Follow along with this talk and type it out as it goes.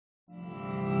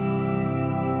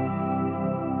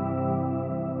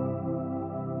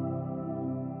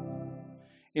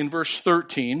in verse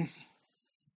 13.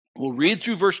 We'll read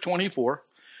through verse 24,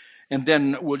 and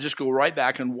then we'll just go right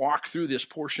back and walk through this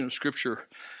portion of Scripture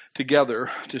together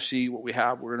to see what we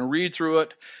have. We're going to read through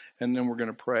it, and then we're going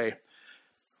to pray.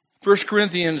 1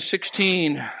 Corinthians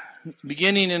 16,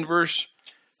 beginning in verse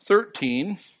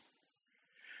 13.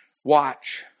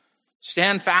 Watch.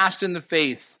 Stand fast in the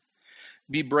faith.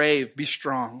 Be brave. Be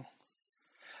strong.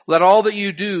 Let all that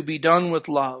you do be done with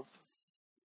love.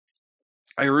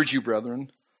 I urge you,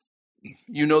 brethren,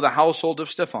 you know the household of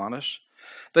Stephanas,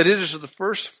 that it is the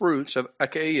first fruits of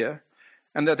Achaia,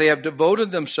 and that they have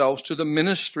devoted themselves to the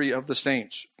ministry of the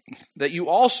saints, that you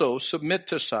also submit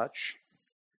to such,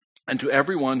 and to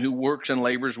everyone who works and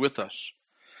labors with us.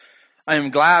 I am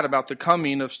glad about the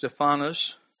coming of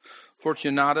Stephanas,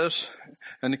 Fortunatus,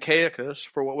 and Achaicus,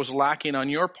 for what was lacking on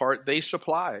your part they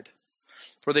supplied,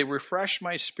 for they refreshed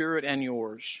my spirit and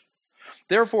yours.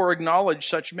 Therefore acknowledge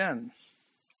such men.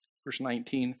 Verse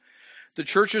 19. The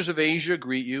churches of Asia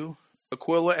greet you.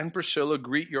 Aquila and Priscilla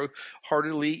greet you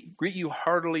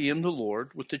heartily in the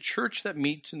Lord, with the church that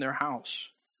meets in their house.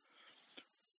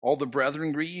 All the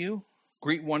brethren greet you.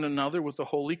 Greet one another with a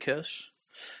holy kiss.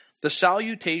 The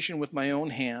salutation with my own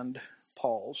hand,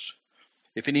 Paul's.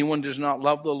 If anyone does not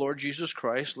love the Lord Jesus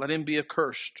Christ, let him be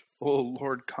accursed. O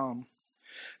Lord, come.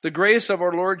 The grace of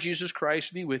our Lord Jesus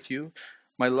Christ be with you.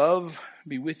 My love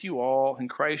be with you all in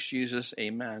Christ Jesus.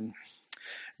 Amen.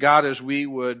 God, as we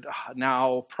would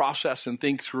now process and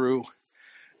think through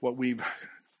what we've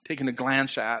taken a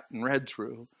glance at and read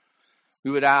through,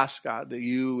 we would ask, God, that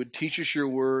you would teach us your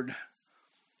word,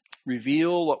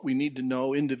 reveal what we need to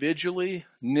know individually,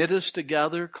 knit us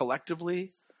together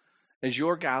collectively as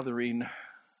you're gathering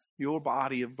your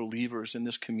body of believers in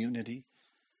this community.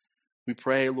 We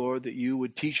pray, Lord, that you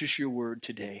would teach us your word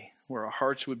today, where our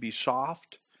hearts would be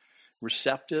soft,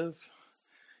 receptive,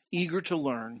 eager to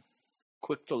learn,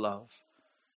 quick to love.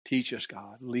 Teach us,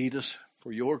 God. Lead us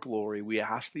for your glory. We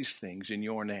ask these things in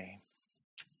your name.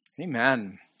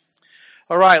 Amen.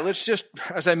 All right, let's just,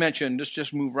 as I mentioned, let's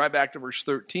just move right back to verse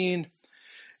 13.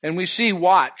 And we see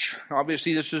watch.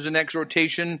 Obviously, this is an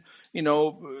exhortation,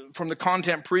 from the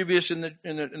content previous in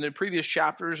the previous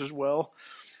chapters as well.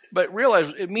 But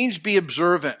realize it means be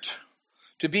observant,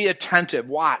 to be attentive,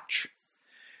 watch.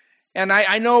 And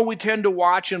I know we tend to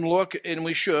watch and look, and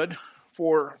we should,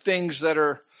 for things that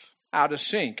are out of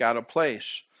sync, out of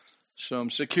place, some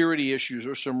security issues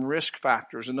or some risk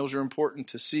factors, and those are important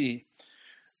to see.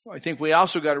 I think we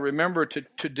also got to remember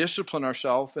to discipline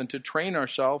ourselves and to train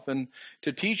ourselves and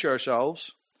to teach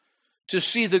ourselves to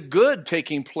see the good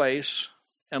taking place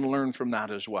and learn from that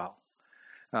as well.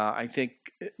 I think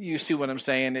you see what I'm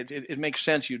saying. It makes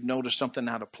sense. You'd notice something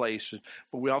out of place,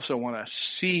 but we also want to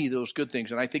see those good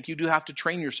things. And I think you do have to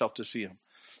train yourself to see them.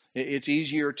 It's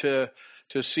easier to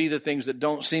see the things that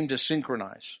don't seem to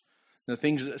synchronize, the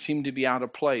things that seem to be out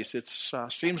of place. It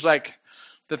seems like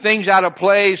the things out of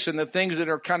place and the things that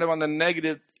are kind of on the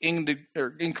negative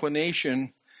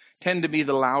inclination tend to be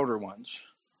the louder ones.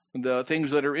 The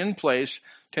things that are in place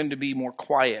tend to be more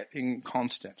quiet and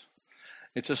constant.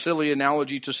 It's a silly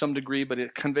analogy to some degree, but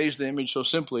it conveys the image so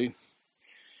simply.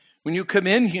 When you come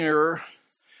in here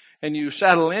and you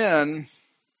settle in,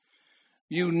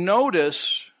 you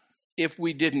notice if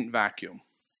we didn't vacuum.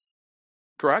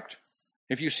 Correct?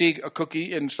 If you see a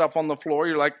cookie and stuff on the floor,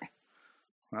 you're like,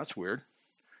 that's weird.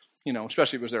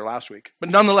 Especially if it was there last week. But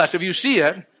nonetheless, if you see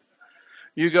it,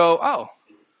 you go, oh.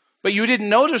 But you didn't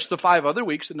notice the 5 other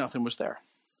weeks that nothing was there.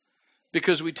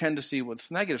 Because we tend to see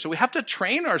what's negative. So we have to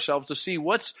train ourselves to see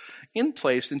what's in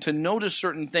place and to notice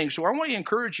certain things. So I want to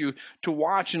encourage you to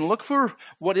watch and look for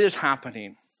what is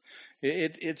happening.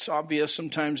 It's obvious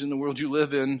sometimes in the world you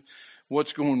live in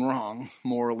what's going wrong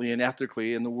morally and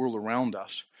ethically in the world around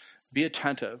us. Be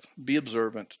attentive. Be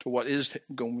observant to what is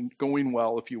going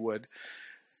well, if you would.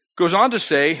 Goes on to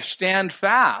say, stand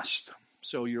fast.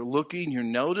 So you're looking, you're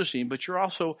noticing, but you're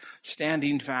also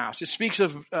standing fast. It speaks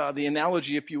of the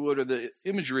analogy, if you would, or the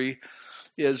imagery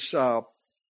is to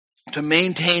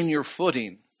maintain your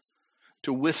footing,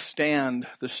 to withstand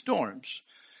the storms.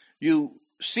 You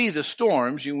see the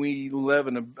storms. We live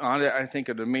in, I think,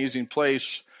 an amazing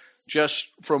place just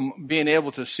from being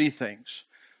able to see things.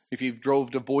 If you've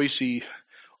drove to Boise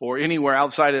or anywhere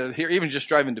outside of here, even just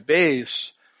driving to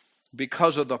base,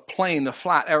 because of the plain, the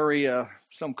flat area,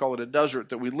 some call it a desert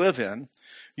that we live in,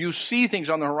 you see things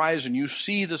on the horizon. You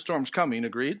see the storms coming,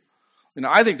 agreed?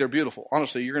 I think they're beautiful.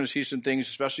 Honestly, you're going to see some things,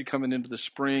 especially coming into the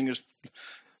spring as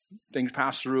things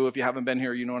pass through. If you haven't been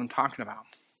here, you know what I'm talking about.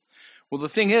 Well, the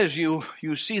thing is, you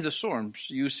see the storms.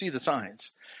 You see the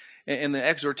signs. And the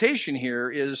exhortation here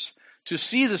is to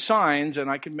see the signs, and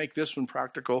I can make this one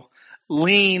practical,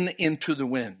 lean into the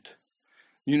wind.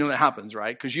 You know that happens,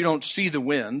 right? Because you don't see the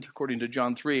wind. According to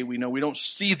John 3, we know we don't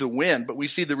see the wind, but we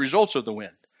see the results of the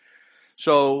wind.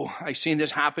 So I seen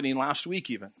this happening last week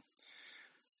even.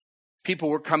 People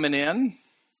were coming in,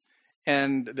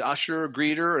 and the usher,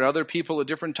 greeter, and other people at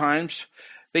different times,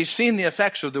 they seen the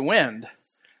effects of the wind.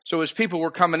 So as people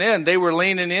were coming in, they were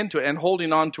leaning into it and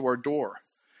holding on to our door.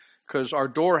 Because our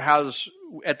door has,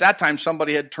 at that time,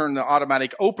 somebody had turned the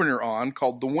automatic opener on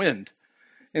called the wind.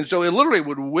 And so it literally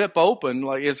would whip open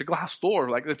like it's a glass door,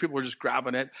 like the people were just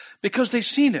grabbing it because they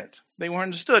seen it. They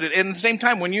understood it. And at the same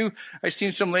time, I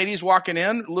seen some ladies walking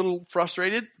in, a little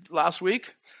frustrated last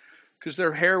week because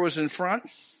their hair was in front.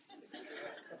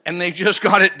 And they just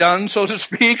got it done, so to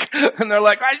speak. And they're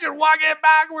like, I should walk it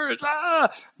backwards.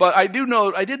 Ah. But I did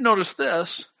notice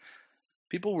this.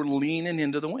 People were leaning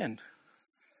into the wind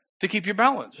to keep your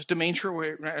balance, to make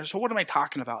sure so what am I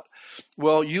talking about?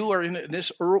 Well, you are in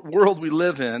this world we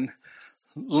live in,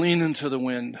 lean into the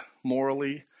wind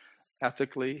morally,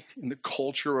 ethically, in the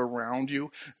culture around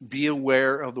you. Be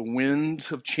aware of the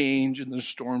winds of change and the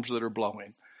storms that are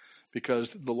blowing.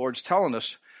 Because the Lord's telling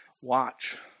us,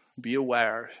 watch, be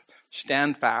aware,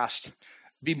 stand fast,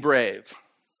 be brave.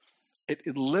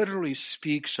 It literally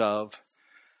speaks of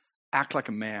act like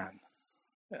a man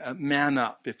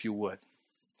up, if you would.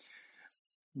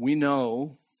 We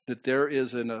know that there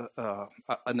is an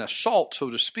assault, so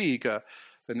to speak, an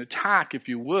attack, if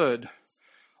you would,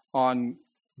 on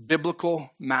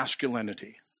biblical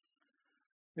masculinity.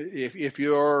 If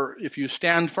you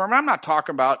stand firm, I'm not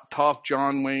talking about tough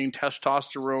John Wayne,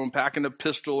 testosterone, packing a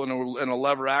pistol and a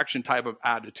lever action type of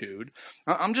attitude.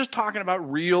 I'm just talking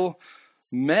about real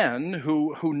men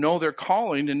who know their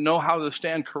calling and know how to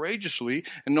stand courageously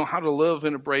and know how to live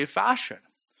in a brave fashion.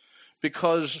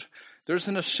 Because there's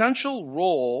an essential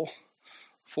role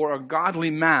for a godly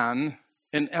man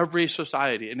in every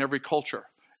society, in every culture,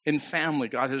 in family.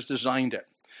 God has designed it.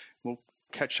 We'll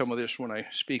catch some of this when I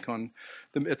speak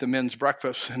at the men's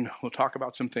breakfast, and we'll talk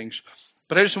about some things.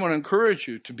 But I just want to encourage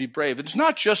you to be brave. It's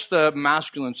not just the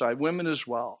masculine side, women as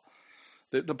well.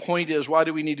 The point is, why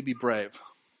do we need to be brave?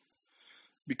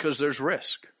 Because there's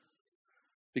risk.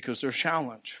 Because there's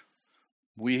challenge.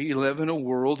 We live in a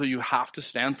world that you have to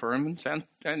stand firm and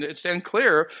stand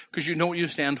clear because you know what you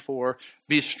stand for.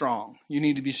 Be strong. You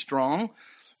need to be strong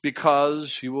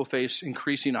because you will face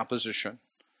increasing opposition.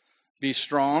 Be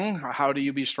strong. How do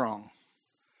you be strong?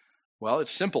 Well,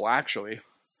 it's simple, actually.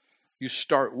 You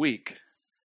start weak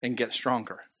and get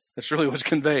stronger. That's really what's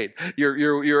conveyed.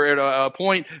 You're at a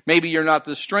point, maybe you're not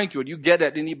the strength you would. You get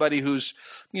at anybody who's,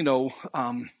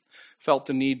 felt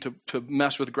the need to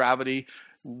mess with gravity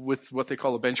with what they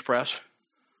call a bench press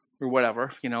or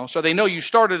whatever, So they know you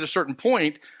start at a certain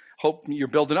point, hope you're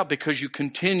building up because you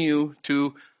continue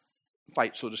to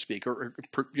fight, so to speak, or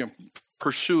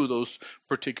pursue those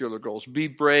particular goals. Be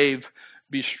brave,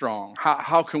 be strong.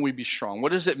 How can we be strong?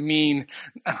 What does it mean?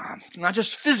 Not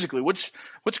just physically. What's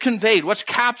conveyed? What's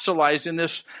capsulized in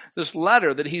this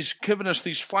letter that he's given us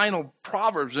these final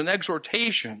proverbs and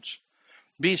exhortations?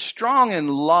 Be strong in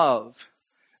love.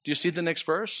 Do you see the next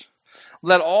verse?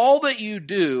 Let all that you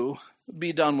do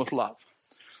be done with love.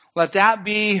 Let that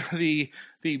be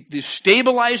the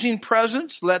stabilizing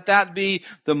presence. Let that be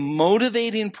the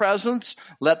motivating presence.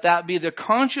 Let that be the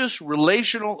conscious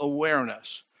relational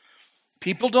awareness.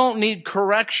 People don't need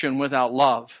correction without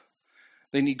love.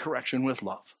 They need correction with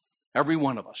love. Every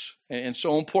one of us. And it's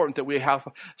so important that we have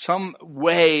some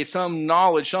way, some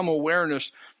knowledge, some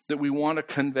awareness that we want to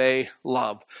convey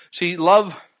love. See,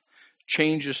 love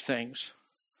changes things.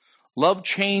 Love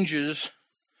changes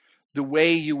the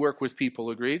way you work with people,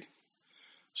 agreed?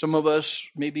 Some of us,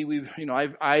 maybe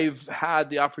I've had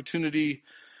the opportunity,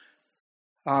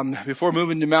 before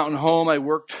moving to Mountain Home, I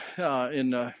worked in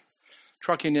the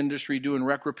trucking industry doing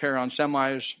wreck repair on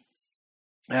semis.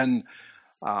 And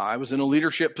I was in a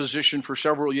leadership position for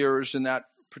several years in that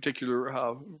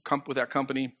particular, with that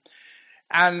company.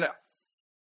 And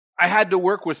I had to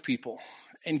work with people,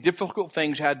 and difficult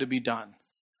things had to be done.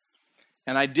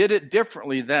 And I did it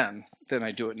differently then than I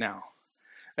do it now.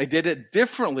 I did it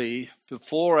differently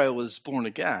before I was born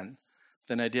again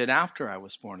than I did after I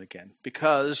was born again,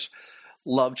 because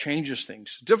love changes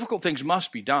things. Difficult things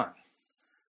must be done.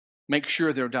 Make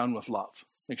sure they're done with love.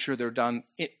 Make sure they're done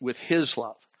with His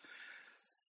love.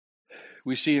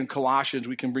 We see in Colossians,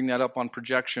 we can bring that up on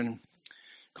projection.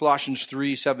 Colossians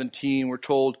 3:17, we're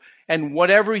told, and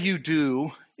whatever you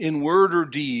do in word or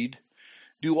deed,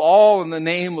 do all in the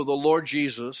name of the Lord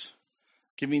Jesus,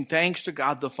 giving thanks to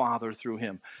God the Father through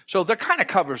Him. So that kind of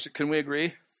covers it. Can we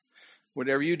agree?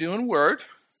 Whatever you do in word,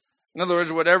 in other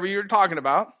words, whatever you're talking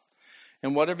about,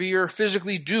 And whatever you're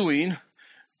physically doing,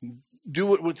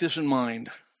 do it with this in mind.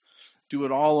 Do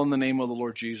it all in the name of the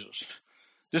Lord Jesus.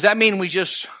 Does that mean we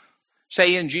just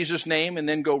say in Jesus' name and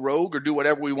then go rogue or do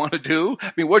whatever we want to do?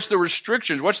 I mean, what's the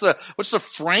restrictions? What's the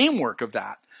framework of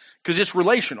that? Because it's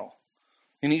relational.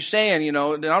 And he's saying,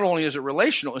 not only is it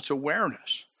relational, it's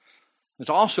awareness. It's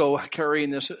also carrying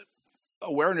this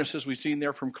awareness, as we've seen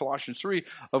there from Colossians 3,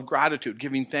 of gratitude,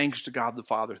 giving thanks to God the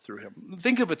Father through him.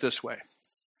 Think of it this way.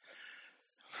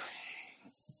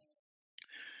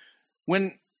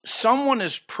 When someone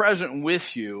is present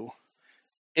with you,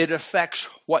 it affects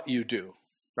what you do,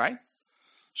 right?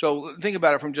 So think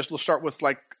about it let's start with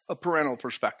like a parental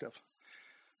perspective.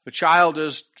 The child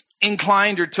is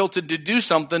inclined or tilted to do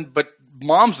something, but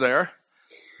mom's there,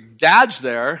 dad's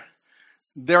there.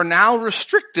 They're now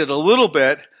restricted a little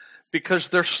bit because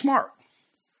they're smart.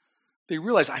 They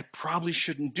realize, I probably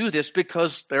shouldn't do this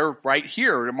because they're right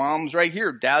here. Mom's right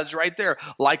here, dad's right there.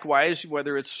 Likewise,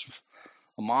 whether it's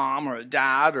a mom or a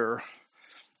dad or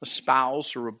a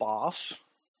spouse or a boss.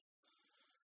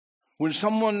 When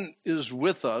someone is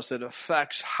with us, it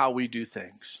affects how we do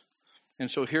things.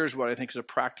 And so here's what I think is a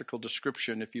practical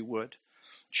description, if you would.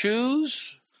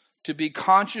 Choose to be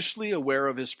consciously aware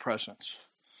of his presence.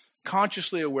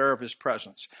 Consciously aware of his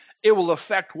presence. It will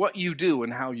affect what you do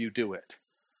and how you do it.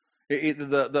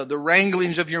 The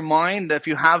wranglings of your mind, if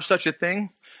you have such a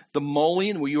thing, the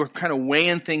mulling, where you're kind of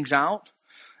weighing things out.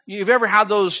 You've ever had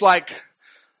those like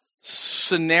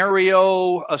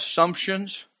scenario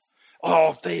assumptions? Oh,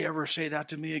 if they ever say that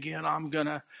to me again, I'm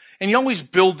gonna. And you always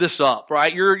build this up,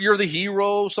 right? You're the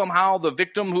hero somehow, the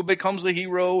victim who becomes the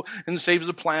hero and saves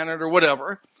the planet or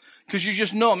whatever. Because you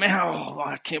just know, man,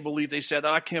 I can't believe they said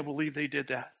that. I can't believe they did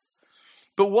that.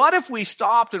 But what if we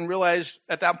stopped and realized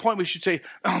at that point we should say,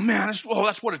 oh man,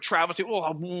 that's what a travesty.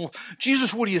 Oh,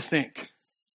 Jesus, what do you think?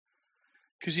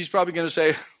 Because he's probably going to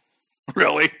say,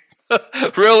 really?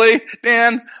 Really,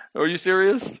 Dan? Are you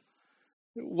serious?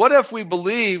 What if we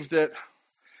believe that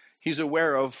he's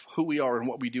aware of who we are and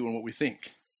what we do and what we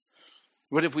think?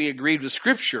 What if we agreed with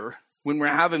Scripture when we're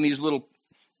having these little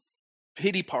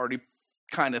pity party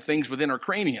kind of things within our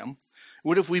cranium?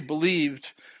 What if we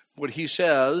believed what he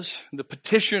says, the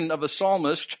petition of a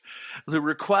psalmist, the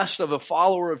request of a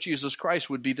follower of Jesus Christ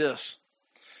would be this: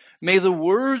 may the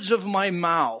words of my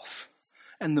mouth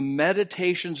and the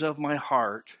meditations of my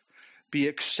heart be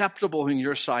acceptable in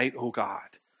your sight, O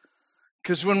God.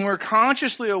 Because when we're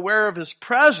consciously aware of his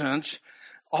presence,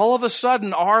 all of a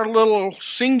sudden our little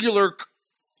singular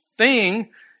thing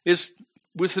is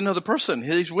with another person.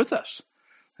 He's with us.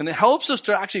 And it helps us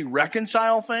to actually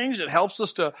reconcile things. It helps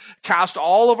us to cast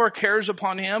all of our cares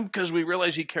upon him because we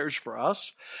realize he cares for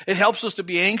us. It helps us to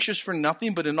be anxious for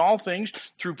nothing, but in all things,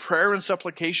 through prayer and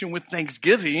supplication with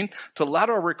thanksgiving, to let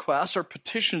our requests, our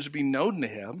petitions be known to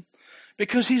him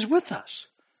because he's with us.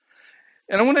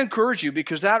 And I want to encourage you,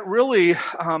 because that really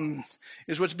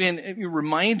is what's being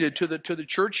reminded to the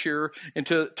church here and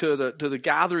to the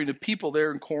gathering of people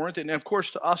there in Corinth, and of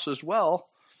course to us as well,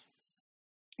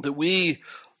 that we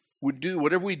would do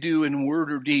whatever we do in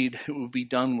word or deed, it will be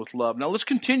done with love. Now let's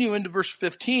continue into verse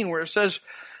 15 where it says,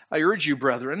 I urge you,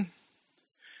 brethren,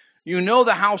 you know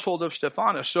the household of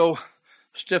Stephanas. So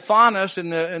Stephanas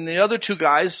and the other two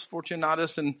guys,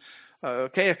 Fortunatus and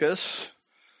Achaicus,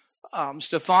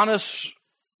 Stephanas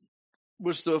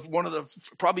was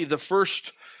probably the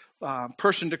first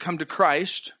person to come to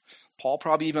Christ. Paul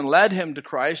probably even led him to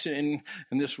Christ in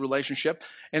this relationship.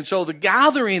 And so the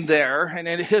gathering there and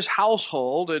in his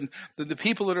household and the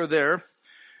people that are there,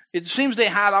 it seems they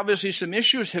had obviously some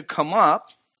issues had come up.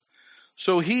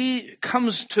 So he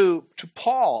comes to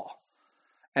Paul.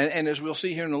 And as we'll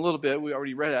see here in a little bit, we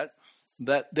already read it,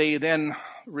 that they then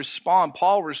respond.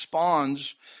 Paul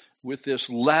responds with this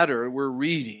letter we're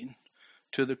reading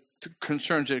to the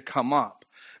concerns that come up.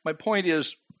 My point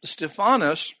is,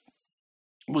 Stephanas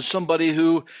was somebody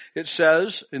who, it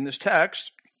says in this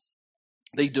text,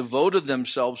 they devoted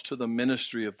themselves to the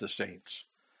ministry of the saints.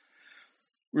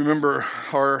 Remember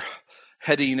our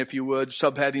heading, if you would,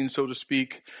 subheading, so to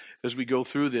speak, as we go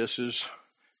through this, is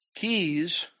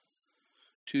keys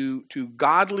to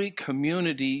godly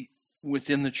community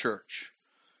within the church.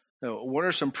 Now, what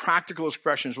are some practical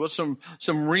expressions? What's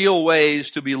some real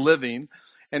ways to be living?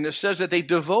 And it says that they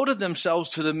devoted themselves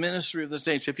to the ministry of the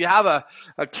saints. If you have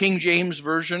a King James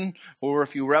version, or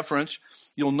if you reference,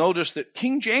 you'll notice that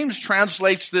King James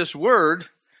translates this word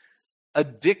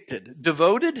addicted.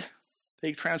 Devoted,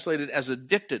 they translate it as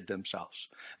addicted themselves.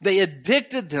 They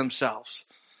addicted themselves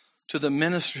to the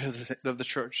ministry of the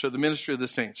church, so the ministry of the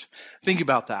saints. Think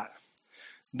about that.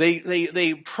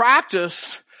 They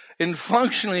practiced And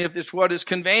functionally, if it's what is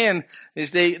conveying, is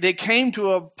they came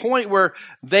to a point where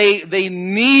they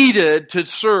needed to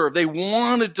serve. They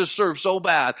wanted to serve so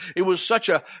bad. It was such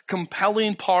a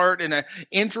compelling part and an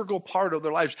integral part of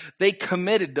their lives. They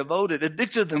committed, devoted,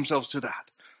 addicted themselves to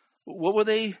that. What were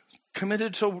they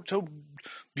committed so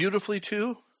beautifully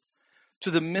to? To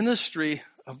the ministry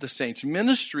of the saints.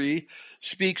 Ministry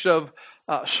speaks of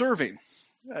serving.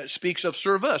 It speaks of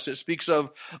service. It speaks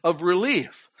of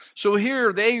relief. So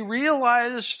here they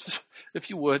realized,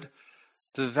 if you would,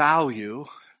 the value.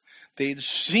 They'd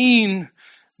seen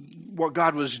what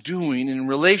God was doing in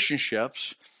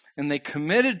relationships, and they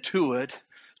committed to it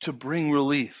to bring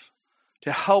relief,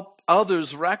 to help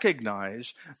others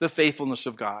recognize the faithfulness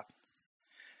of God.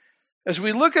 As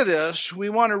we look at this, we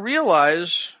want to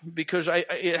realize, because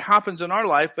it happens in our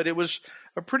life, but it was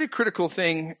a pretty critical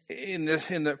thing in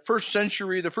the first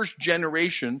century, the first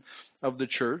generation of the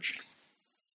church.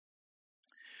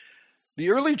 The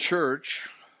early church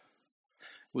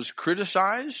was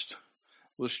criticized,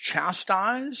 was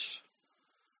chastised,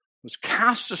 was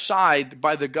cast aside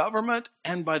by the government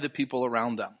and by the people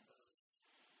around them.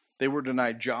 They were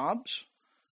denied jobs.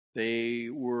 They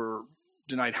were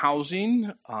denied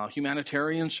housing,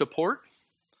 humanitarian support.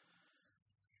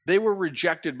 They were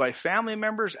rejected by family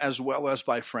members as well as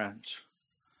by friends.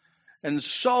 And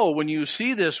so when you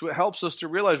see this, it helps us to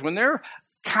realize when they're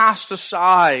cast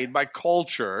aside by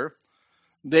culture,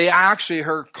 they actually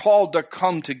are called to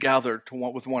come together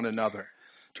with one another,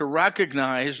 to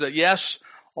recognize that, yes,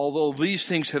 although these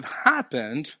things have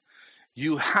happened,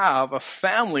 you have a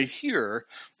family here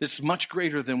that's much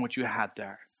greater than what you had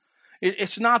there.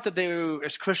 It's not that they,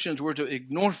 as Christians, we're to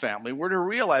ignore family. We're to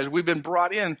realize we've been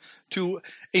brought in to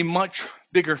a much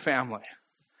bigger family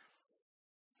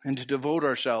and to devote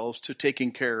ourselves to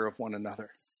taking care of one another.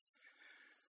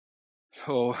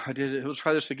 Oh, we'll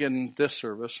try this again this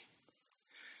service.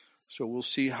 So we'll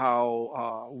see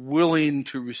how willing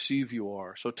to receive you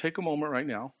are. So take a moment right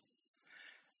now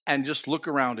and just look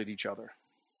around at each other.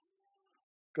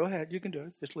 Go ahead, you can do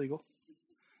it. It's legal.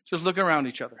 Just look around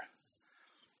each other.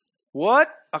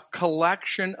 What a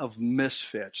collection of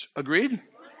misfits. Agreed?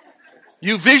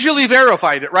 You visually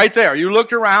verified it right there. You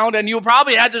looked around and you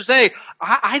probably had to say,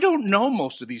 I don't know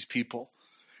most of these people.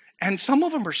 And some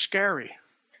of them are scary.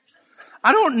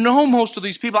 I don't know most of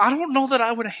these people. I don't know that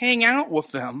I would hang out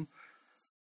with them.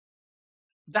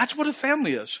 That's what a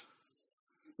family is.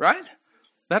 Right?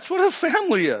 That's what a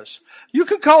family is. You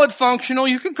can call it functional.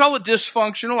 You can call it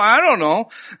dysfunctional. I don't know.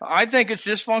 I think it's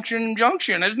dysfunction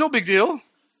junction. It's no big deal.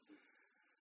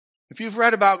 If you've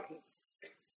read about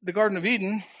the Garden of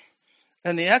Eden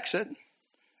and the exit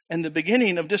and the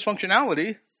beginning of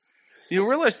dysfunctionality, you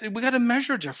realize that we got to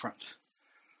measure different.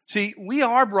 See, we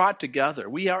are brought together.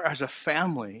 We are as a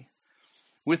family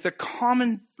with a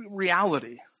common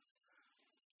reality.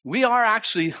 We are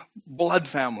actually blood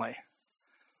family.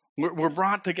 We're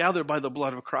brought together by the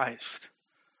blood of Christ.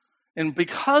 And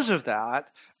because of that,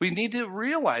 we need to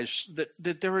realize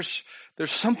that there's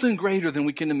something greater than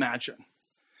we can imagine.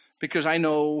 Because I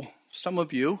know some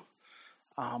of you,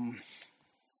 many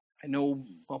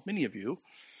of you,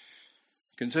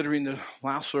 considering the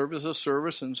last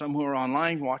service, and some who are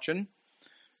online watching,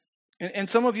 and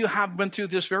some of you have been through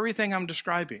this very thing I'm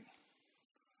describing,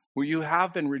 where you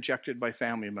have been rejected by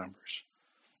family members.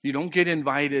 You don't get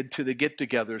invited to the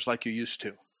get-togethers like you used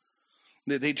to.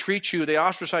 They treat you, they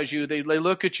ostracize you, they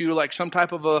look at you like some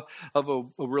type of a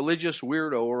religious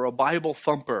weirdo or a Bible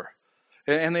thumper.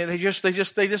 And they just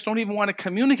don't even want to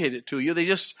communicate it to you.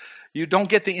 You don't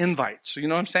get the invites. You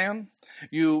know what I'm saying?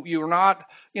 You're not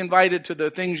invited to the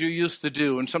things you used to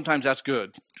do, and sometimes that's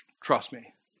good. Trust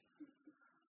me.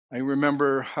 I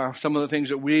remember some of the things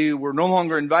that we were no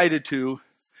longer invited to,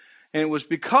 and it was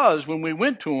because when we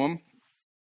went to them,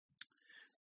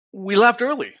 we left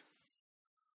early.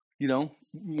 Dan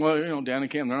and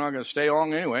Kim, they're not going to stay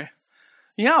long anyway.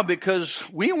 Yeah, because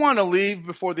we want to leave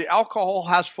before the alcohol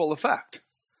has full effect.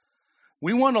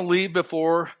 We want to leave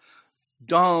before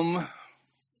dumb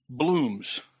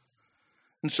blooms.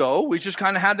 And so we just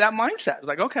kind of had that mindset. It's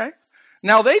like, okay.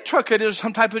 Now they took it as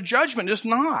some type of judgment. It's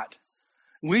not.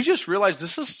 We just realized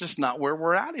this is just not where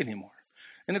we're at anymore.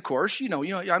 And of course,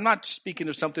 I'm not speaking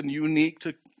of something unique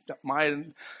to my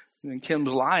and Kim's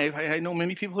life. I know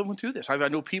many people have went through this. I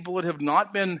know people that have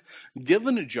not been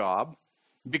given a job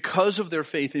because of their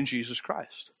faith in Jesus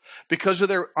Christ, because of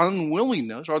their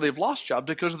unwillingness, or they've lost jobs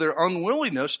because of their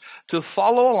unwillingness to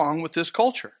follow along with this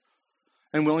culture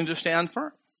and willing to stand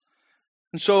firm.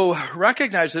 And so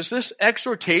recognize this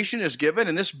exhortation is given,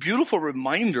 and this beautiful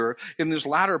reminder in this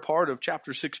latter part of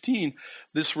chapter 16,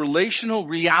 this relational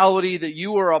reality that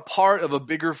you are a part of a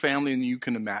bigger family than you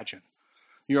can imagine.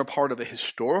 You're a part of a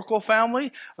historical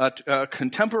family, a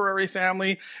contemporary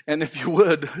family, and if you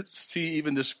would, see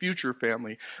even this future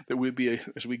family that we'd be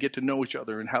as we get to know each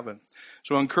other in heaven.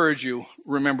 So I encourage you,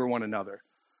 remember one another.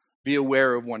 Be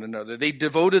aware of one another. They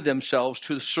devoted themselves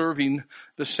to serving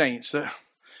the saints.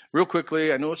 Real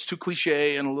quickly, I know it's too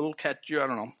cliche and a little catchy, I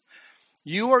don't know.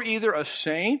 You are either a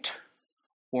saint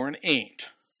or an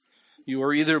ain't. You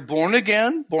are either born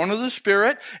again, born of the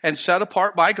Spirit, and set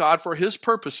apart by God for His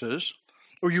purposes,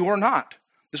 or you are not.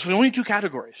 There's only two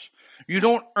categories. You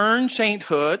don't earn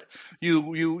sainthood.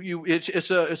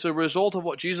 It's a result of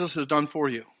what Jesus has done for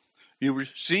you. You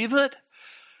receive it,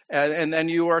 and then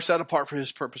you are set apart for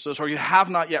His purposes, or you have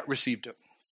not yet received it.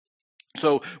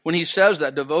 So when he says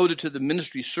that, devoted to the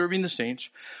ministry, serving the saints,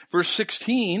 verse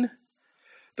 16,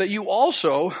 that you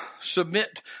also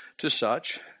submit to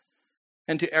such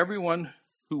and to everyone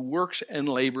who works and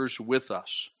labors with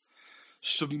us.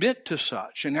 Submit to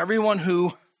such and everyone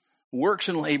who works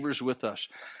and labors with us.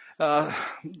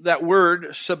 That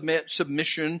word, submit,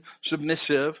 submission,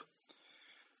 submissive,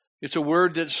 it's a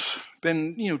word that's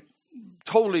been,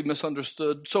 totally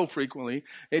misunderstood so frequently.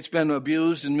 It's been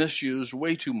abused and misused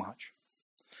way too much.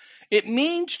 It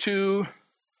means to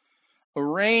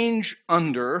arrange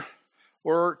under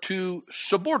or to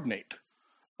subordinate.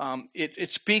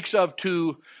 It speaks of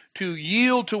to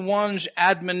yield to one's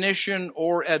admonition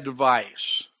or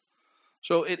advice.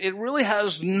 So it really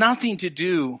has nothing to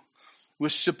do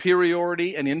with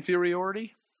superiority and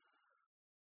inferiority.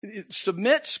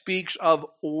 Submit speaks of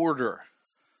order,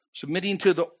 submitting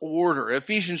to the order.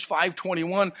 Ephesians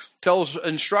 5:21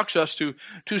 instructs us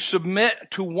to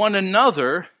submit to one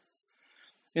another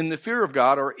in the fear of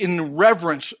God or in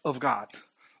reverence of God.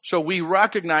 So we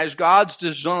recognize God's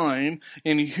design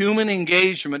in human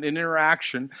engagement and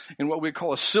interaction in what we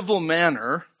call a civil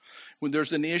manner. When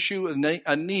there's an issue,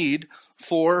 a need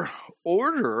for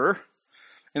order,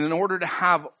 and in order to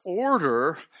have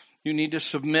order, you need to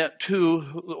submit to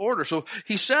the order. So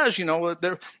he says,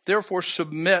 therefore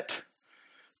submit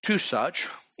to such,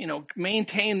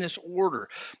 maintain this order.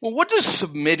 Well, what does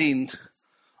submitting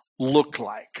look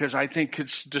like? Because I think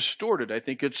it's distorted. I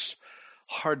think it's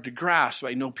hard to grasp.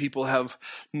 I know people have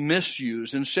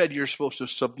misused and said you're supposed to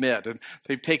submit, and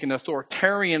they've taken an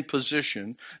authoritarian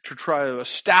position to try to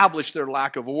establish their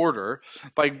lack of order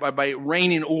by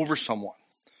reigning over someone.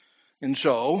 And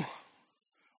so,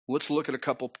 let's look at a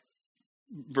couple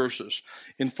verses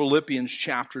in Philippians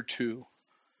chapter 2.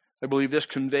 I believe this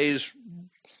conveys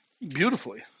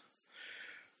beautifully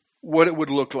what it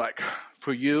would look like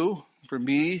for you, for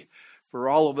me, for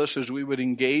all of us as we would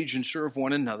engage and serve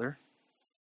one another.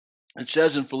 It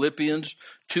says in Philippians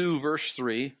 2 verse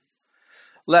 3,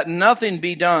 "Let nothing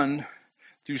be done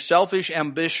through selfish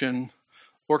ambition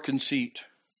or conceit,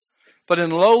 but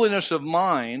in lowliness of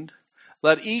mind,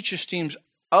 let each esteem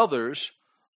others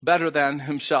better than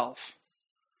himself."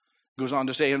 It goes on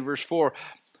to say in verse 4,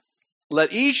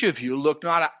 "Let each of you look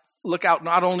out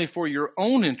not only for your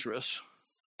own interests,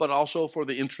 but also for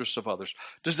the interests of others."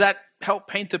 Does that help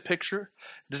paint the picture?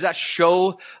 Does that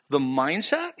show the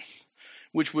mindset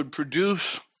which would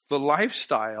produce the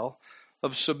lifestyle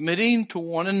of submitting to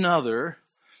one another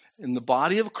in the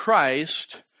body of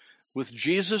Christ with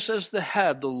Jesus as the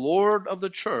head, the Lord of the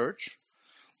church,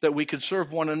 that we could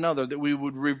serve one another, that we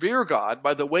would revere God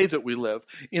by the way that we live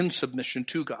in submission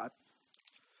to God?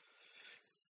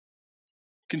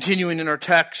 Continuing in our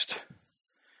text,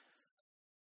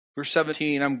 verse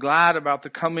 17, "I'm glad about the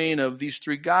coming of these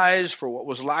three guys, for what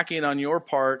was lacking on your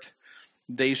part,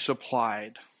 they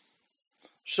supplied."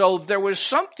 So there was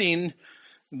something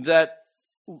that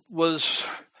was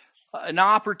an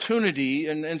opportunity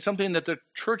and something that the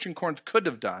church in Corinth could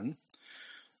have done,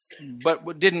 but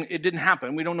it didn't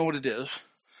happen. We don't know what it is.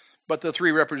 But the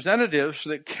three representatives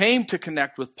that came to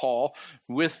connect with Paul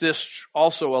with this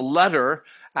also a letter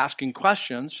asking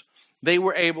questions, they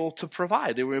were able to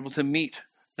provide. They were able to meet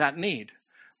that need.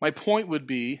 My point would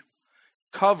be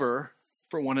cover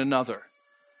for one another.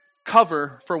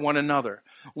 Cover for one another.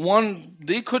 One,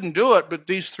 they couldn't do it, but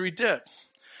these three did.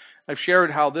 I've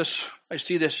shared how I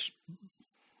see this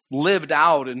lived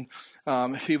out and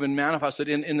even manifested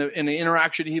in the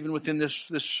interaction even within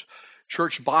this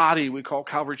church body we call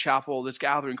Calvary Chapel, this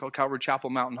gathering called Calvary Chapel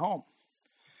Mountain Home.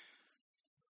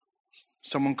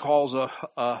 Someone calls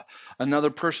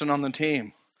another person on the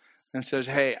team and says,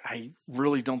 "Hey, I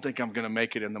really don't think I'm going to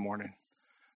make it in the morning.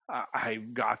 I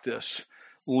got this.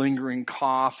 lingering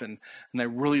cough, and I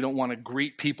really don't want to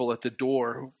greet people at the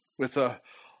door with a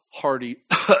hearty,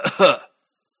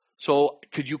 so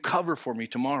could you cover for me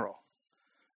tomorrow?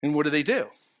 And what do?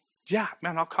 Yeah,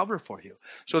 man, I'll cover for you.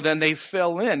 So then they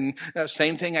fill in.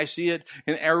 Same thing, I see it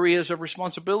in areas of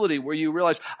responsibility where you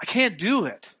realize, I can't do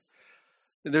it.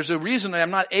 There's a reason I'm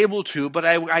not able to, but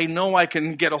I know I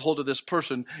can get a hold of this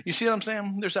person. You see what I'm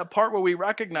saying? There's that part where we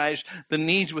recognize the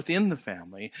needs within the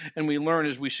family, and we learn,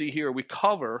 as we see here, we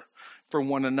cover for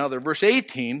one another. Verse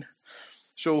 18,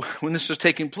 so when this is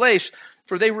taking place,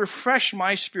 for they refresh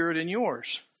my spirit and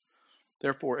yours.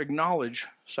 Therefore, acknowledge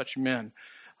such men.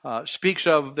 Speaks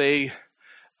of they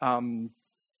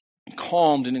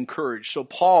calmed and encouraged. So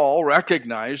Paul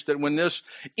recognized that when this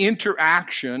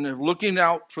interaction of looking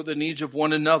out for the needs of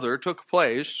one another took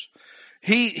place,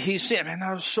 he said, man,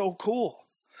 that was so cool.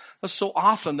 That's so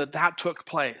awesome that took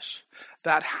place.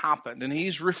 That happened. And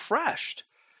he's refreshed.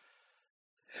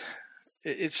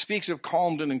 It speaks of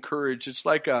calmed and encouraged. It's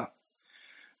like a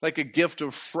gift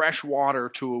of fresh water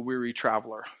to a weary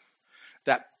traveler.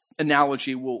 That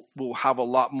analogy will have a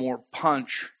lot more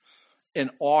punch in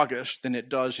August than it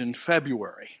does in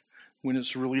February, when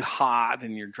it's really hot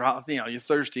and you're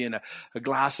thirsty, and a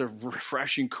glass of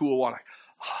refreshing, cool water.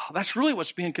 Oh, that's really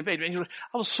what's being conveyed. And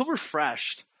I was so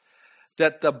refreshed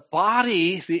that the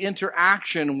body, the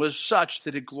interaction was such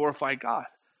that it glorified God,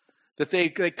 that they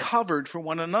covered for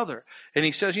one another. And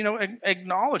he says,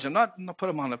 acknowledge them, not put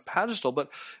them on a pedestal, but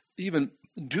even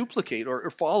duplicate or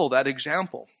follow that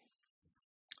example.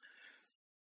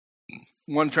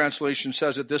 One translation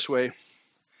says it this way: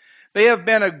 they have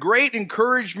been a great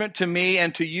encouragement to me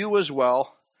and to you as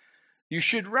well. You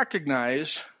should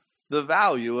recognize the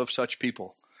value of such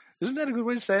people. Isn't that a good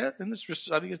way to say it? And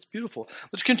I think it's beautiful.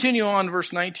 Let's continue on,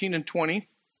 verse 19 and 20.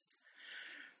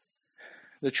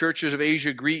 The churches of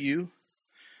Asia greet you.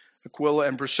 Aquila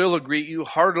and Priscilla greet you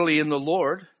heartily in the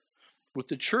Lord, with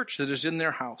the church that is in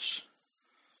their house.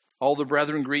 All the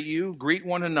brethren greet you. Greet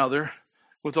one another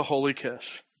with a holy kiss.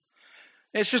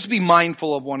 It's just be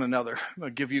mindful of one another. I'll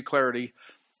give you clarity.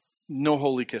 No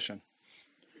holy kissing.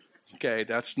 Okay,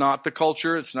 that's not the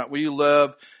culture. It's not where you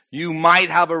live. You might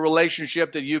have a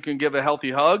relationship that you can give a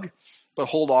healthy hug, but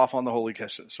hold off on the holy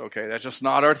kisses. Okay, that's just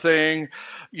not our thing.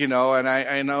 And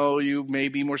I know you may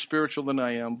be more spiritual than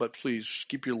I am, but please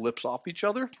keep your lips off each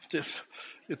other.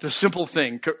 It's a simple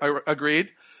thing.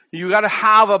 Agreed? You got to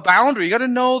have a boundary. You got to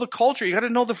know the culture. You got to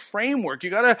know the framework. You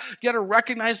got to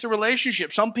recognize the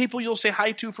relationship. Some people you'll say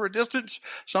hi to for a distance.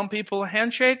 Some people a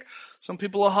handshake. Some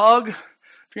people a hug.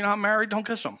 If you're not married, don't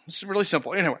kiss them. It's really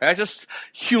simple. Anyway, I just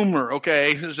humor.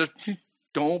 Okay,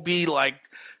 don't be like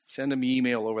send them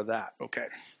email over that. Okay.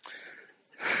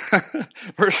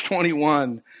 Verse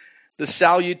 21, the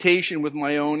salutation with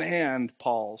my own hand,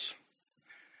 Paul's.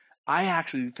 I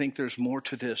actually think there's more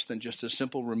to this than just a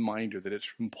simple reminder that it's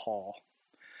from Paul.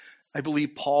 I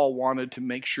believe Paul wanted to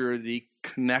make sure that he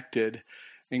connected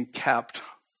and kept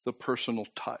the personal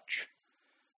touch.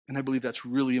 And I believe that's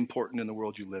really important in the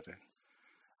world you live in.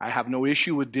 I have no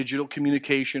issue with digital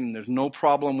communication. There's no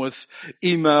problem with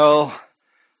email.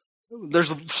 There's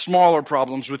smaller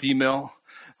problems with email,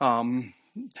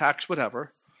 text,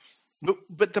 whatever.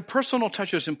 But the personal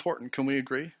touch is important. Can we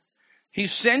agree?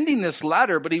 He's sending this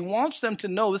letter, but he wants them to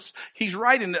know this. He's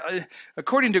writing,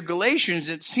 according to Galatians,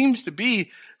 it seems to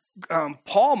be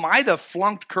Paul might have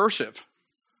flunked cursive.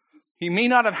 He may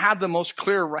not have had the most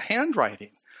clear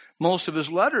handwriting. Most of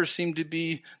his letters seem to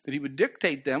be that he would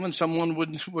dictate them and someone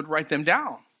would write them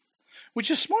down,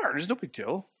 which is smart. There's no big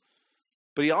deal.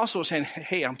 But he also was saying,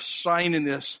 hey, I'm signing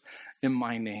this in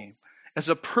my name. As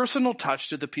a personal touch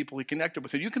to the people he connected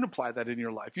with. And you can apply that in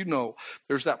your life.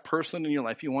 There's that person in your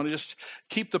life. You want to just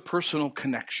keep the personal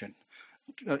connection,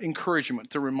 encouragement,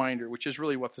 the reminder, which is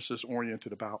really what this is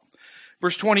oriented about.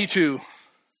 Verse 22.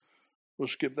 We'll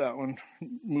skip that one.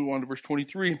 Move on to verse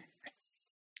 23.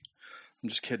 I'm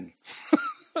just kidding.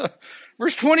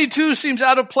 Verse 22 seems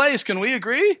out of place. Can we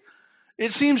agree?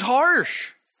 It seems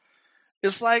harsh.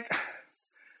 It's like,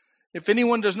 if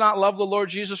anyone does not love the Lord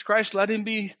Jesus Christ, let him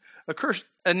be accursed.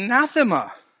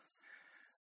 Anathema.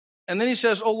 And then he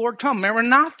says, oh Lord, come,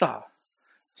 Maranatha.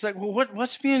 It's like, well,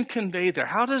 what's being conveyed there?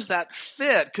 How does that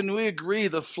fit? Can we agree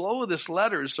the flow of this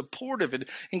letter is supportive and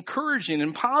encouraging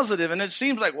and positive? And it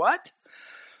seems like, what?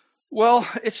 Well,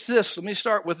 it's this. Let me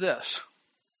start with this.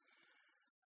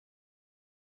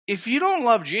 If you don't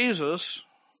love Jesus,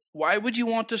 why would you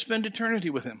want to spend eternity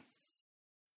with him?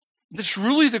 That's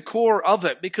really the core of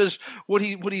it, because what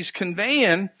he's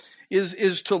conveying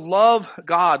is to love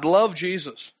God, love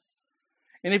Jesus.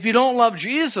 And if you don't love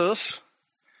Jesus,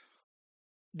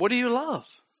 what do you love?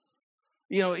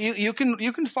 You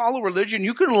can follow religion.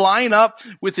 You can line up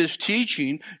with his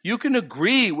teaching. You can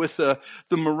agree with the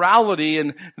morality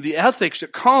and the ethics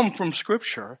that come from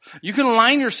Scripture. You can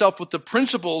align yourself with the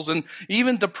principles and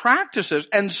even the practices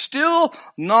and still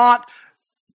not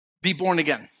be born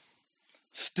again.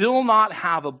 Still not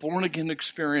have a born again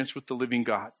experience with the living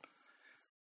God.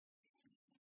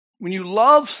 When you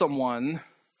love someone,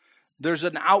 there's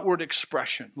an outward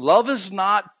expression. Love is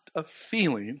not a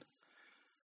feeling.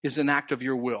 Is an act of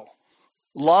your will.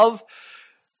 Love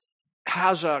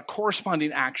has a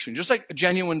corresponding action, just like a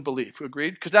genuine belief,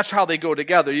 agreed? Because that's how they go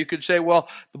together. You could say, well,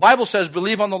 the Bible says,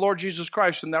 believe on the Lord Jesus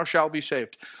Christ and thou shalt be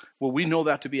saved. Well, we know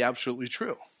that to be absolutely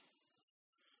true.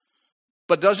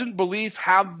 But doesn't belief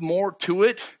have more to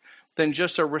it than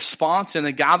just a response in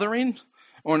a gathering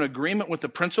or an agreement with the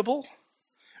principle?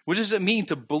 What does it mean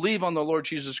to believe on the Lord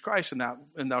Jesus Christ and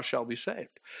thou shalt be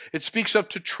saved? It speaks of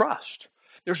to trust.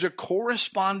 There's a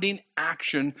corresponding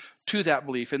action to that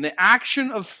belief. And the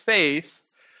action of faith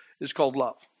is called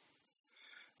love.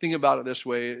 Think about it this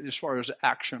way as far as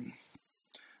action.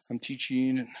 I'm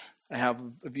teaching, and I have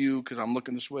a view because I'm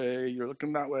looking this way, you're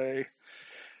looking that way.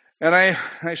 And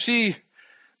I see,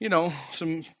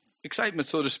 some excitement,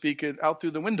 so to speak, out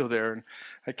through the window there. And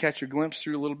I catch a glimpse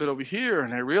through a little bit over here,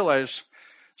 and I realize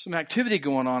some activity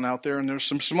going on out there, and there's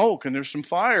some smoke, and there's some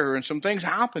fire, and some things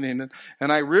happening.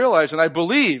 And I realize, and I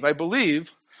believe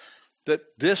that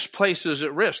this place is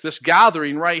at risk. This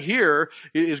gathering right here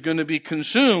is going to be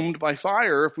consumed by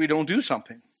fire if we don't do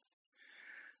something.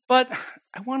 But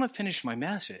I want to finish my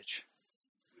message.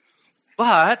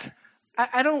 But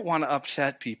I don't want to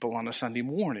upset people on a Sunday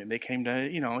morning. They came to,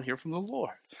 hear from the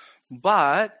Lord.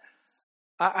 But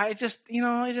I just,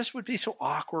 it just would be so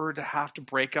awkward to have to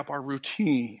break up our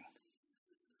routine.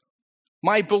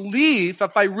 My belief,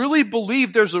 if I really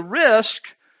believe there's a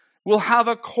risk, will have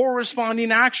a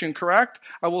corresponding action, correct?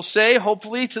 I will say,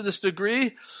 hopefully to this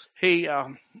degree, hey,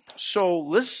 so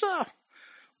let's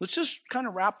just kind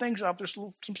of wrap things up. There's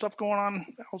some stuff going on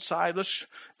outside. Let's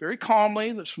very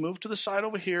calmly, let's move to the side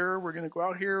over here. We're going to go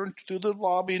out here and through the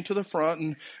lobby and to the front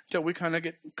until we kind of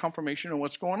get confirmation of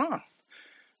what's going on.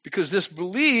 Because this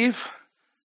belief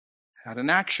had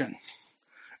an action.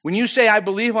 When you say, I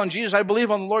believe on Jesus, I believe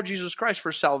on the Lord Jesus Christ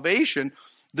for salvation,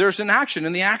 there's an action,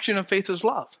 and the action of faith is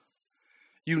love.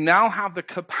 You now have the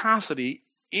capacity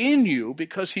in you,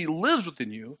 because he lives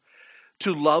within you,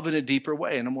 to love in a deeper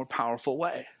way, in a more powerful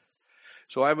way.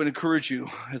 So I would encourage you,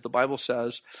 as the Bible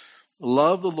says,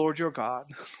 love the Lord your God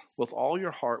with all your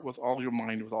heart, with all your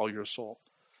mind, with all your soul.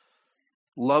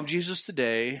 Love Jesus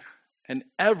today and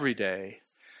every day,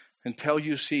 until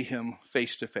you see him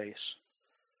face to face.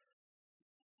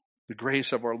 The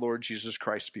grace of our Lord Jesus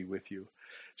Christ be with you.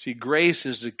 See, grace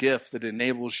is a gift that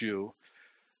enables you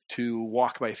to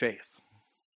walk by faith.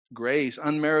 Grace,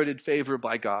 unmerited favor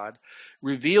by God,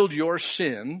 revealed your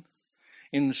sin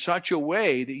in such a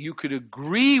way that you could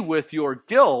agree with your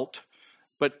guilt,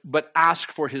 but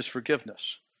ask for his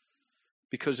forgiveness,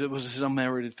 because it was his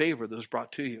unmerited favor that was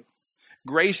brought to you.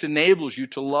 Grace enables you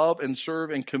to love and serve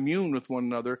and commune with one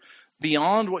another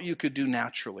beyond what you could do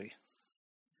naturally.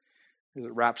 As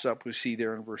it wraps up, we see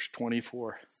there in verse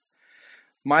 24,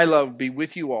 my love be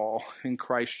with you all in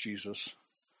Christ Jesus.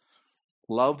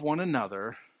 Love one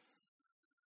another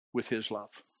with his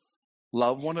love.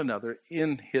 Love one another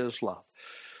in his love.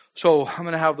 So I'm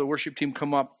going to have the worship team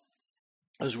come up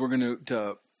as we're going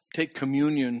to take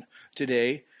communion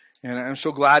today. And I'm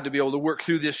so glad to be able to work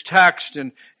through this text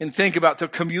and think about the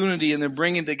community and then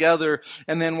bringing together.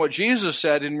 And then what Jesus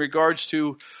said in regards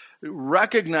to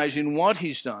recognizing what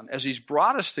he's done. As he's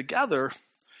brought us together,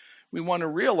 we want to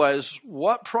realize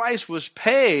what price was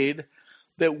paid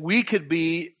that we could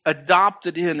be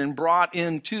adopted in and brought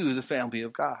into the family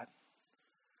of God.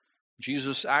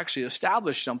 Jesus actually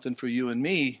established something for you and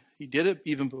me. He did it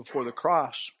even before the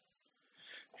cross.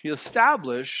 He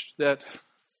established that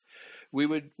we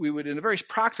would in a very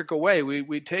practical way,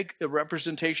 we'd take a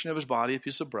representation of his body, a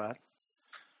piece of bread,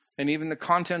 and even the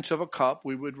contents of a cup.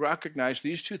 We would recognize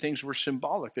these two things were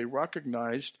symbolic. They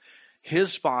recognized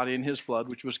his body and his blood,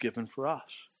 which was given for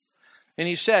us. And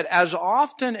he said, as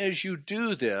often as you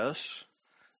do this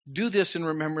in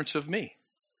remembrance of me.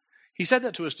 He said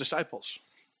that to his disciples,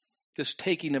 this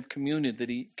taking of communion that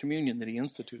he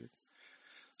instituted.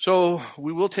 So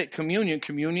we will take communion.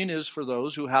 Communion is for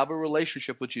those who have a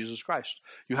relationship with Jesus Christ.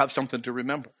 You have something to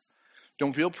remember.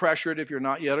 Don't feel pressured if you're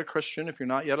not yet a Christian, if you're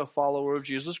not yet a follower of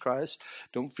Jesus Christ.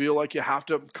 Don't feel like you have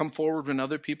to come forward when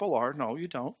other people are. No, you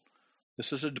don't.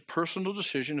 This is a personal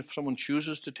decision. If someone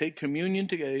chooses to take communion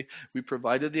today, we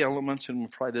provided the elements and we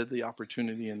provided the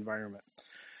opportunity and environment.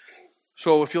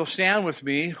 So if you'll stand with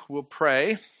me, we'll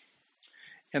pray.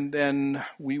 And then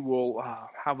we will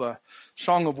have a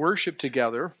song of worship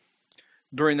together.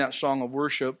 During that song of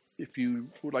worship, if you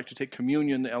would like to take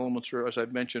communion, the elements are, as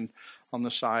I've mentioned, on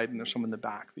the side, and there's some in the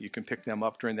back that you can pick them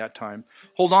up during that time.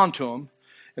 Hold on to them,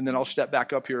 and then I'll step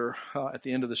back up here at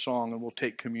the end of the song, and we'll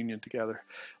take communion together.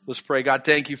 Let's pray. God,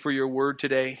 thank you for your word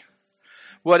today.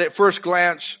 What at first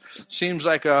glance seems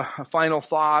like a final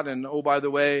thought, and oh, by the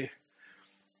way,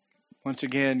 once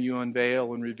again, you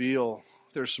unveil and reveal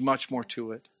there's much more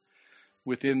to it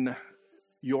within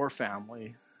your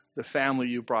family, the family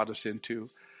you brought us into.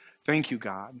 Thank you,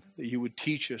 God, that you would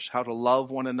teach us how to love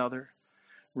one another,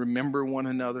 remember one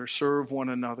another, serve one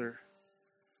another,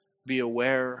 be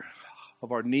aware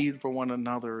of our need for one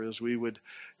another as we would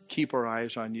keep our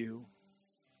eyes on you.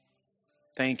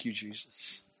 Thank you,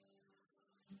 Jesus.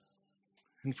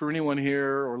 And for anyone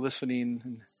here or listening,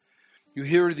 and you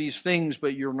hear these things,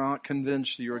 but you're not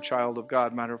convinced that you're a child of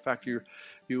God. Matter of fact,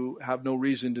 you have no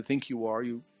reason to think you are.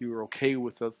 You're okay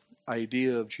with the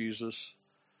idea of Jesus,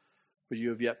 but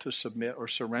you have yet to submit or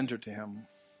surrender to him.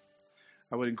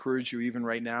 I would encourage you even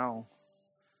right now,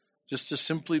 just to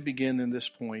simply begin in this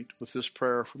point with this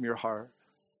prayer from your heart,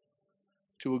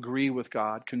 to agree with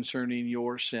God concerning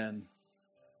your sin,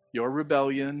 your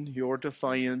rebellion, your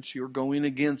defiance, your going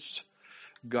against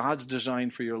God's design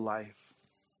for your life.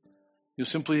 You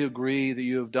simply agree that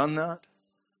you have done that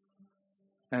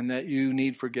and that you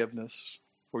need forgiveness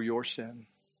for your sin.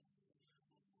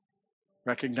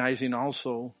 Recognizing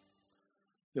also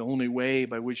the only way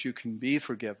by which you can be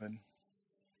forgiven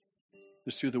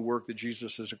is through the work that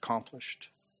Jesus has accomplished.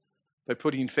 By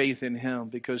putting faith in him,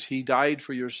 because he died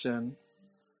for your sin,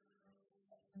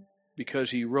 because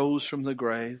he rose from the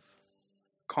grave,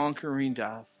 conquering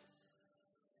death,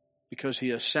 because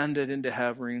he ascended into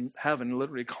heaven,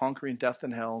 literally conquering death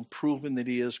and hell, and proving that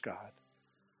he is God.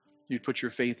 You'd put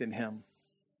your faith in him.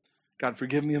 God,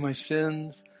 forgive me of my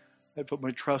sins. I put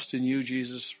my trust in you,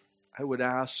 Jesus. I would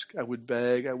ask, I would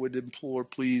beg, I would implore,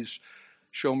 please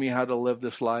show me how to live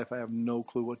this life. I have no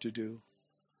clue what to do.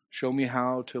 Show me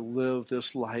how to live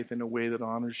this life in a way that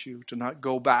honors you, to not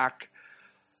go back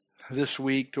this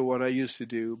week to what I used to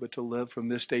do, but to live from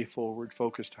this day forward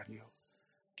focused on you.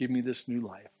 Give me this new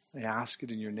life. I ask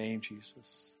it in your name,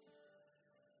 Jesus.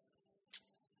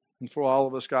 And for all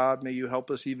of us, God, may you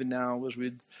help us even now as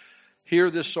we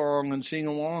hear this song and sing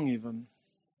along even.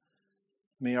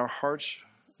 May our hearts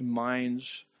and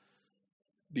minds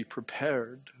be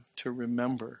prepared to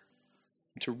remember,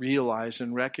 to realize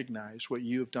and recognize what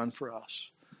you have done for us.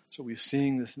 So we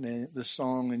sing this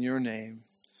song in your name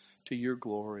to your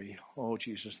glory. Oh,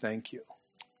 Jesus, thank you.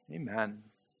 Amen.